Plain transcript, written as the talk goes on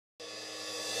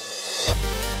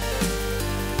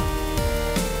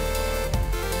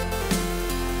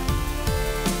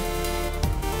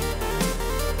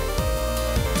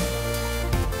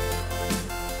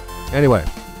Anyway,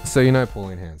 so you know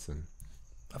Pauline Hansen,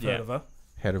 I've heard of her.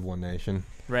 head of One Nation.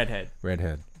 Redhead.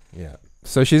 Yeah.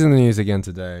 So she's in the news again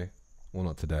today. Well,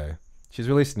 not today. She's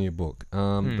released a new book.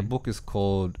 The book is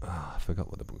called... I forgot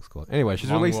what the book's called. Anyway,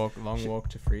 she's released... Long Walk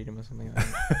to Freedom or something like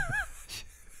that.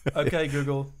 Okay,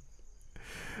 Google.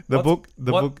 The What?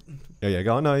 book... Yeah,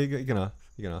 go on. No, you can ask.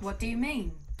 What do you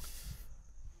mean?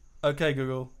 Okay,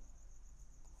 Google.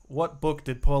 What book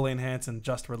did Pauline Hansen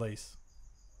just release?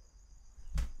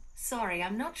 Sorry,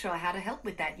 I'm not sure how to help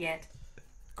with that yet.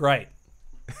 Great.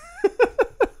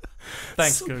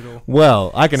 Thanks, Google.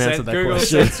 Well, I can answer that Google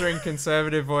question. censoring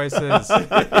conservative voices.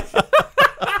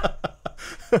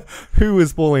 Who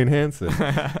is Pauline Hansen?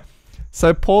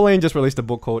 So Pauline just released a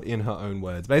book called In Her Own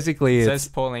Words. Basically, It it's... says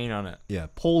Pauline on it. Yeah,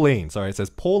 Pauline. Sorry, it says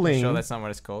Pauline. Sure, that's not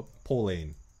what it's called.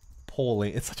 Pauline.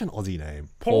 It's such an Aussie name.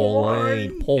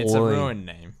 Pauline. Pauline. It's a ruined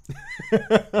name.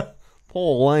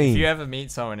 Pauline. If you ever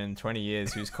meet someone in 20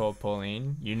 years who's called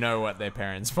Pauline, you know what their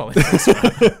parents' politics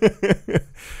were.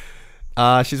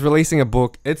 She's releasing a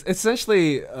book. It's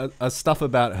essentially a stuff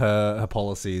about her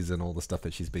policies and all the stuff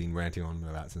that she's been ranting on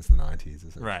about since the 90s.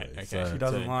 Right, okay. So She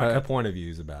doesn't like her it. point of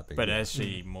views about things. But has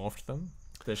she morphed them?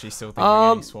 Does she still think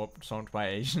we're getting swamped by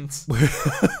Asians?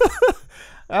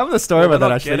 I have a story about They're that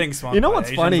not actually. getting swamped You know by what's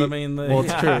Asians, funny? I mean, Well,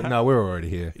 it's true. No, we were already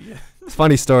here. Yeah. It's a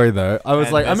funny story though. I was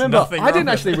And like, I there's remember nothing I didn't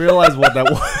wrong actually with realize what that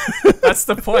was. That's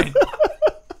the point.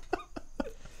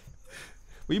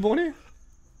 Were you born here?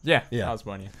 Yeah, Yeah. I was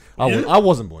born here. I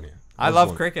wasn't born here. I was love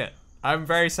born- cricket. I'm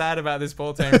very sad about this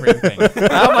ball tampering thing.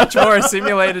 How much more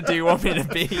assimilated do you want me to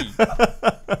be?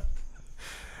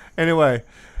 Anyway,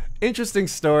 interesting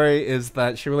story is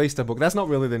that she released a book. That's not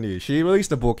really the news. She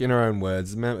released a book in her own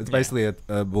words. It's basically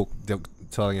a book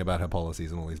telling about her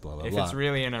policies and all these blah, blah, If blah. it's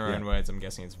really in her Yeah. own words, I'm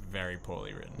guessing it's very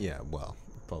poorly written. Yeah, well,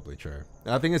 probably true.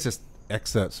 I think it's just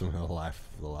excerpts from her life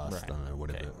for the last, Right. I don't know,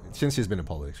 whatever. Okay. Since she's been in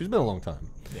politics. She's been a long time.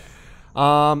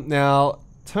 Yeah. Now,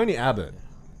 Tony Abbott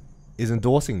is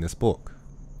endorsing this book,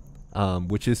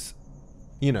 which is,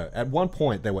 at one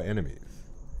point they were enemies.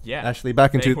 Yeah. Actually,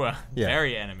 back in They were yeah.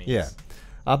 very enemies. Yeah.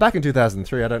 Back in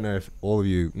 2003, I don't know if all of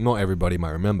you, not everybody might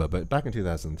remember, but back in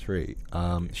 2003,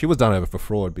 she was done over for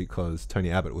fraud because Tony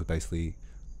Abbott was basically,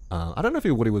 I don't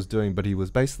know what he was doing, but he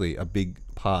was basically a big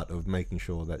part of making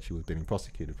sure that she was being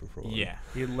prosecuted for fraud. Yeah.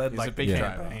 He led He was like a big Yeah.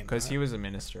 driver campaign, because right? he was a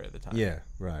minister at the time. Yeah,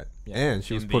 right. Yeah, And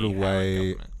she was in put the Howard away,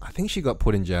 government. I think she got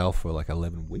put in jail for like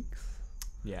 11 weeks.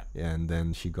 Yeah. And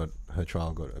then her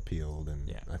trial got appealed and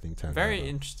Yeah. I think turned Very over.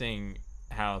 interesting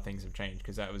how things have changed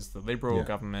because that was the Liberal Yeah.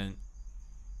 government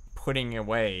putting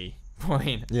away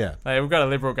Pauline. Yeah. Like, we've got a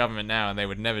Liberal government now and they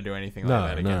would never do anything like No,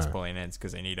 that against no. Pauline Hansen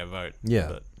because they need a vote. Yeah.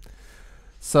 But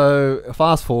So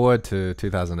fast forward to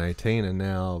 2018 and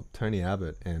now Tony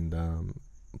Abbott and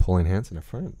Pauline Hansen are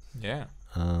friends. yeah.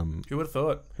 Who would have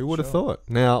thought? Who would have Sure. thought?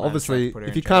 Now, Man, obviously, tried to put her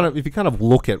if in you kind of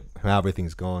look at how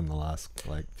everything's gone in the last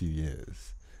few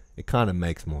years, it kind of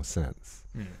makes more sense.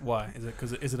 Why?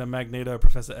 Is it a Magneto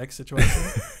Professor X situation?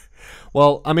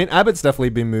 Well, I mean, Abbott's definitely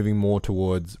been moving more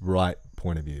towards right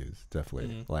point of views.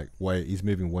 Definitely, Mhm. he's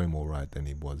moving way more right than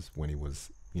he was when he was,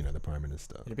 the prime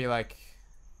minister. It'd be like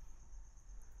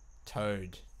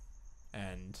Toad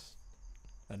and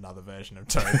another version of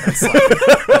Toad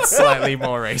that's slightly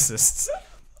more racist.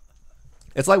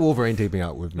 It's like Wolverine teaming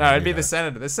up with. No, it'd be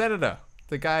Magneto. the senator,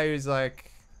 the guy who's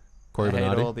like, Corey I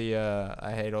hate Bernardi.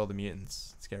 I hate all the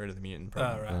mutants. Let's get rid of the mutant Oh,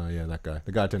 problem. right. Oh yeah, that guy.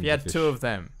 The guy turned If you into had fish. two of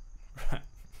them,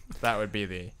 that would be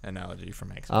the analogy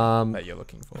from X-Men that you're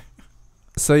looking for.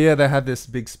 So yeah, they had this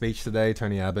big speech today.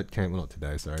 Tony Abbott came. Well, not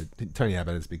today. Sorry. Tony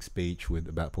Abbott had this big speech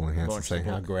about Pauline Hansen, Launched the saying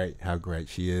book. how great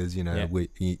she is. Yeah.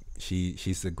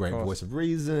 She's the great Of course. voice of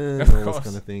reason, Of and all course. this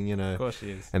kind of thing. Of course she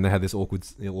is. And they had this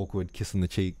awkward kiss on the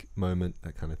cheek moment,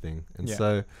 that kind of thing. And Yeah.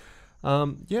 so,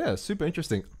 super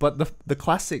interesting. But the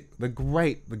classic, the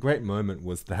great moment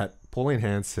was that Pauline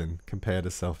Hansen compared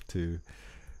herself to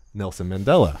Nelson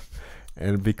Mandela,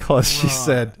 and because she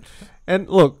said, and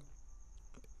look,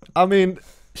 I mean,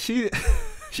 she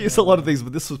is a lot of things,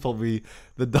 but this was probably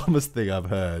the dumbest thing I've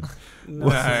heard.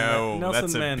 No, Nelson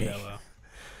that's a Mandela.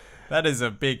 That is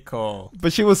a big call.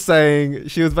 But she was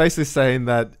basically saying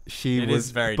that she It was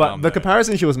is very but dumb, the though.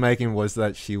 comparison she was making was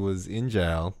that she was in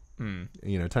jail. Hmm.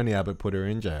 Tony Abbott put her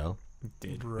in jail,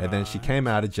 Did. and then she came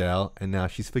out of jail, and now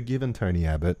she's forgiven Tony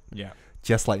Abbott, Yeah.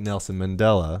 just like Nelson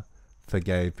Mandela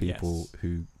forgave people Yes.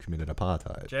 who committed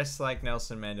apartheid. Just like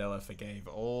Nelson Mandela forgave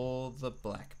all the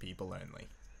black people only.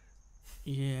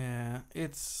 Yeah,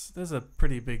 there's a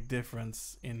pretty big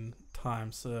difference in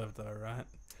time served, though, right?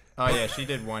 Oh yeah, she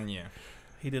did 1 year.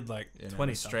 He did like In an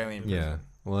 20 Australian something. Yeah,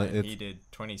 well, and it's he did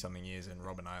 20 something years in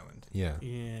Robben Island. yeah,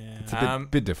 Yeah. it's a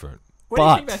bit different. What do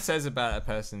you think But- that says about a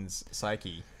person's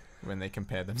psyche when they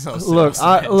compare themselves? To Look,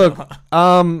 Nelson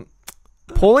Mandela?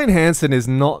 Pauline Hansen is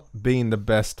not being the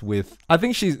best with. I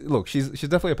think she's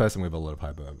definitely a person with a lot of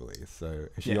hyperbole. So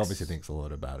she Yes. obviously thinks a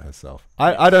lot about herself.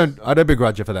 I don't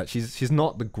begrudge her for that. She's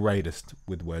not the greatest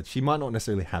with words. She might not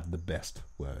necessarily have the best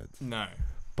words, No.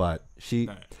 but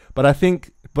No.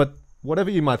 but whatever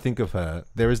you might think of her,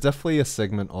 there is definitely a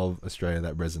segment of Australia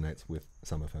that resonates with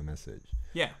some of her message.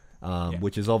 Yeah.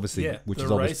 Which is obviously Yeah, which the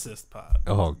is obviously. racist part.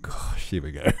 Oh gosh, here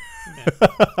we go.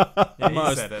 Yeah,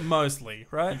 he said it. Mostly,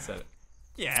 right? He said it.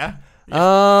 Yeah. Look.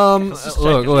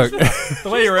 The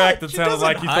way you reacted She sounded doesn't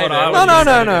like you hide thought it. I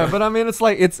No, was. no. But I mean, it's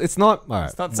like it's not. All right.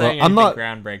 It's not well, saying I'm anything not.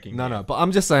 groundbreaking. No, here. no. But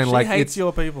I'm just saying, She like, hates it's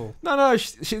your people. no.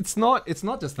 It's not. It's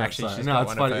not just that. Actually, side. she's No, got it's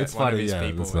one funny. of, It's one funny. of his Yeah,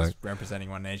 people it's was like, representing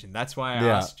One Nation. That's why I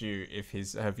Yeah. asked you if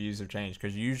her views have changed,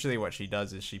 because usually what she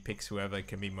does is she picks whoever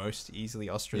can be most easily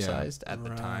ostracized at the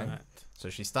time. Right. So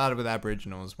she started with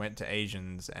Aboriginals, went to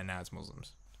Asians, and now it's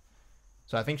Muslims.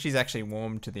 So I think she's actually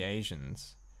warmed to the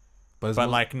Asians, it's but not-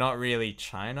 like not really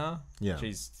China. Yeah.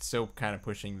 She's still kind of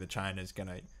pushing the China's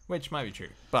gonna, which might be true,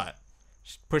 but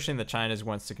she's pushing the China's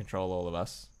wants to control all of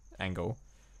us angle,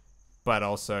 but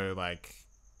also like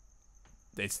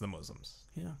it's the Muslims.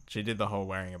 Yeah. She did the whole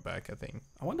wearing a burqa thing.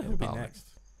 I wonder in who'll be Parliament. next.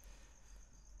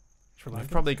 Sri We've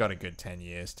Lanka? probably got a good 10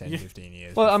 years, 10, Yeah. 15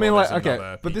 years. Well, I mean, before like, there's okay,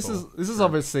 another but this people is group.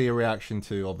 obviously a reaction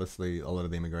to obviously a lot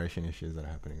of the immigration issues that are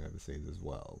happening overseas as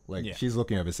well. Like, Yeah. she's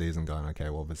looking overseas and going,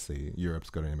 okay, well, obviously Europe's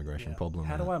got an immigration Yeah. problem.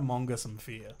 How do I monger some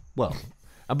fear? Well,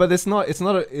 but it's not an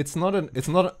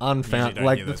unfounded. don't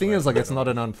Like hear the those thing words is, like, at it's not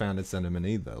an unfounded sentiment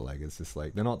either. Like, it's just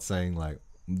like they're not saying like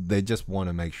they just want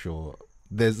to make sure.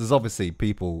 There's obviously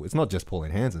people. It's not just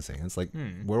Pauline Hansen seeing it. It's like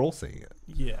we're all seeing it.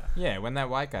 Yeah. Yeah, when that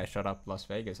white guy shot up Las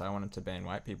Vegas, I wanted to ban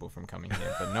white people from coming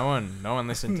here, but no one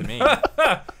listened to me.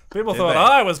 People Did thought they?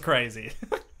 I was crazy.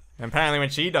 And apparently, when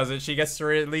she does it, she gets to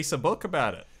release a book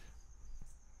about it.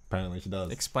 Apparently, she does.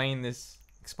 Explain this.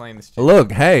 To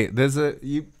Look, hey, there's a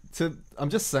you. I'm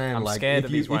just saying, I'm like, scared if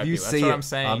of you these white if you people. see That's what it, I'm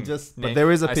saying. I'm just. But Nick,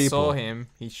 there is a I people. saw him.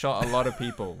 He shot a lot of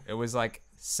people. It was like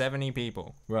 70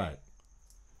 people. Right.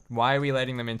 Why are we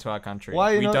letting them into our country?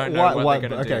 Why we not, don't know what they're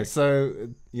gonna do. Okay, so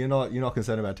you're not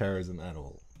concerned about terrorism at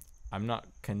all? I'm not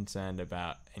concerned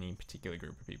about any particular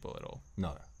group of people at all.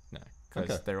 No. No, because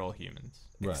Okay. they're all humans.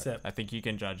 Right. Except I think you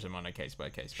can judge them on a case by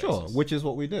case Sure, basis. which is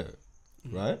what we do,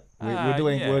 right? We're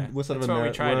Yeah, we're sort of that's a what we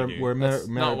merit. try to do. We're That's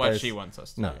merit not what based. she wants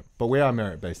us to No, do. but we are a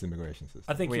merit-based immigration system.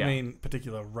 I think We you are. mean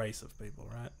particular race of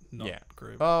people, right? Not Yeah.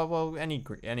 group. Oh well,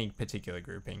 any particular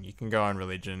grouping. You can go on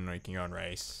religion or you can go on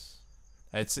race.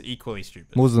 It's equally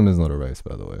stupid. Muslim is not a race,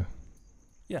 by the way.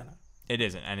 Yeah. No. It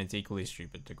isn't, and it's equally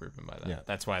stupid to group them by that. Yeah.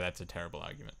 That's why that's a terrible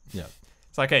argument. Yeah.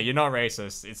 It's like, hey, you're not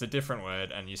racist. It's a different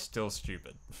word, and you're still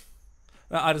stupid.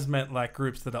 No, I just meant like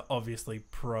groups that are obviously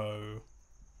pro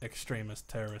extremist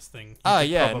terrorist thing. You Oh could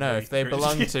yeah, no. probably If they group-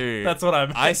 belong to That's what I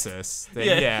meant. ISIS, then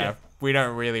Yeah, yeah, yeah. we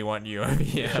don't really want you over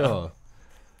here. Sure.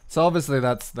 So obviously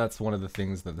that's one of the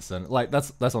things that that's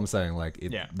what I'm saying. Like,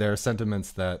 Yeah. there are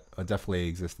sentiments that are definitely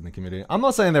exist in the community. I'm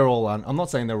not saying they're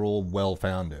all well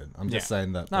founded. I'm just Yeah.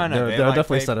 saying that No, there they are like-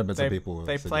 definitely they- sentiments they, of people. They who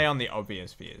play suggest- on the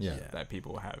obvious fears Yeah. that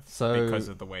people have So- because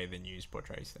of the way the news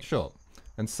portrays things. Sure.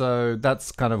 And so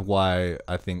that's kind of why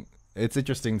I think it's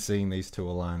interesting seeing these two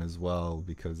align as well,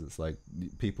 because it's like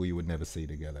people you would never see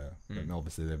together. And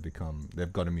obviously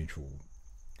they've got a mutual,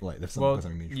 like, there's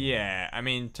something mutual. yeah. I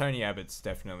mean, Tony Abbott's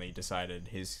definitely decided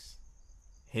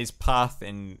his path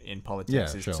in politics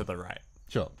Yeah, is sure. to the right.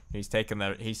 Sure. He's taken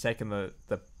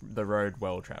the road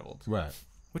well traveled. Right.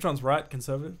 Which one's right?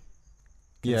 Conservative?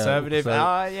 Conservative. So,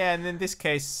 Yeah, and in this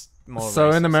case, more. so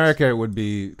in racist. America it would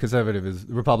be conservative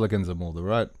Republicans are more the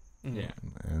right Yeah.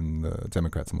 and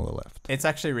Democrats are more the left. It's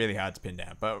actually really hard to pin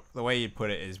down, but the way you'd put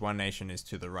it is One Nation is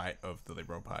to the right of the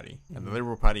Liberal Party, and the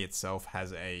Liberal Party itself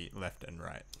has a left and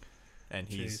right, and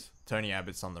Tony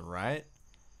Abbott's on the right,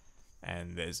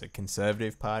 and there's a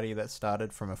Conservative Party that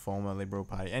started from a former Liberal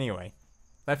Party. Anyway,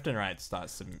 left and right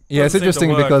starts to Yeah, it's Doesn't seem to interesting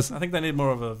work. because I think they need more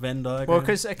of a Venn diagram. well,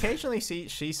 because occasionally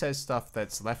she says stuff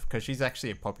that's left because she's actually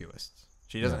a populist.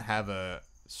 She doesn't Yeah. have a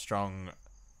strong.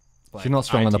 Like, she's not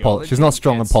strong on ideology. she's not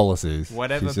strong on It's policies.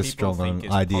 Whatever she's just people strong think on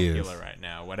is ideas. popular right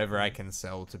now, whatever I can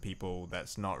sell to people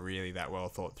that's not really that well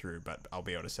thought through, but I'll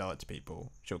be able to sell it to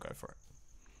people, she'll go for it.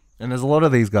 And there's a lot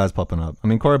of these guys popping up. I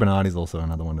mean, Cory Bernardi's also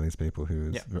another one of these people who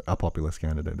is Yeah. a populist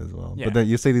candidate as well. Yeah. But then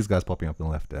you see these guys popping up on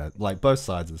the left, like both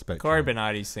sides of the spectrum. Cory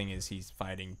Bernardi's thing is he's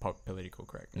fighting political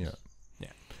correctness. Yeah.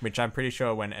 Which I'm pretty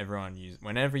sure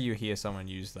whenever you hear someone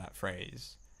use that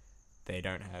phrase, they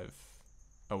don't have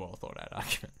a well thought out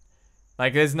argument.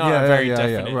 Like, there's not a very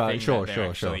definite right, thing sure, that they're sure,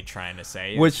 actually sure. trying to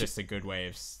say. Which- It's just a good way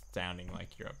of sounding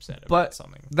like you're upset about But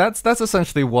something. that's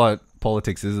essentially what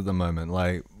politics is at the moment.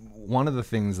 Like, one of the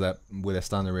things that we're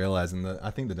starting to realize, and I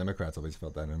think the Democrats always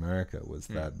felt that in America, was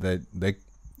that they're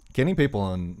getting people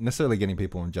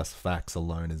on just facts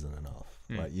alone isn't enough.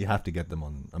 Like, you have to get them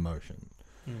on emotion.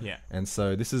 Yeah. And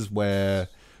so this is where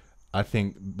I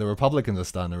think the Republicans are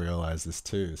starting to realize this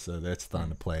too. So they're starting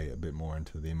to play a bit more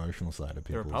into the emotional side of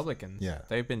people. The Republicans, Yeah.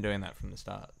 they've been doing that from the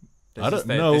start. I don't- Is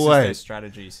their, no this way. is their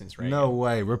strategy since Reagan. No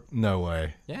way. No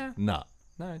way. Yeah. Nah.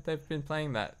 No, they've been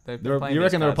playing that. They've been playing You these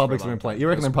reckon the cards for a Republicans have long been playing? time. You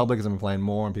reckon the Republicans have been playing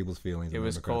more on people's feelings? It than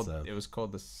was the Democrats called. have? It was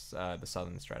called the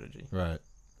Southern Strategy. Right.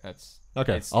 That's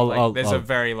Okay. It's there's a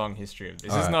very long history of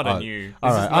this. This is not a new. This All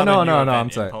is right. not No. a new I'm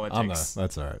event saying. in politics.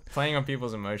 That's all right. Playing on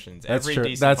people's emotions. That's Every true.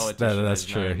 decent That's politician that's is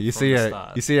true. known You from see the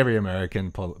start. you see every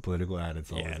American political ad.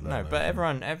 It's always Yeah, about no, but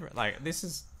emotion. like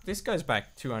this goes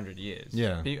back 200 years.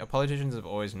 Yeah. Politicians have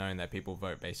always known that people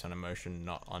vote based on emotion,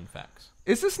 not on facts.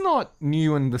 Is this not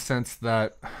new in the sense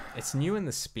that It's new in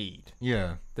the speed.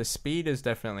 yeah? The speed is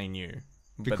definitely new,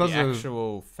 Because but the of-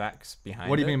 actual facts behind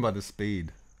What do you it, mean by the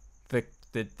speed?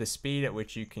 the speed at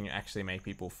which you can actually make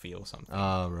people feel something.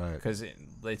 Ah, right. Because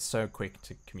it's so quick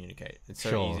to communicate. It's so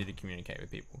Sure. easy to communicate with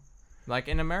people. Like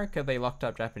in America, they locked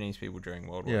up Japanese people during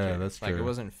World War II. Yeah, that's Like true. it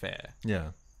wasn't fair.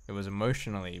 Yeah. It was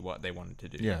emotionally what they wanted to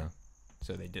do. Yeah.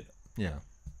 So they did it. Yeah.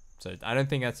 So I don't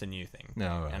think that's a new thing.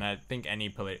 No. Right. And I think any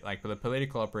the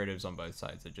political operatives on both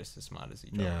sides are just as smart as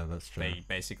each other. Yeah, that's true. They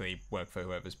basically work for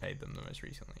whoever's paid them the most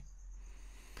recently.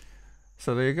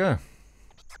 So there you go.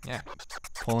 Yeah.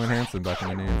 Pauline Hansen back in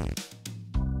the news.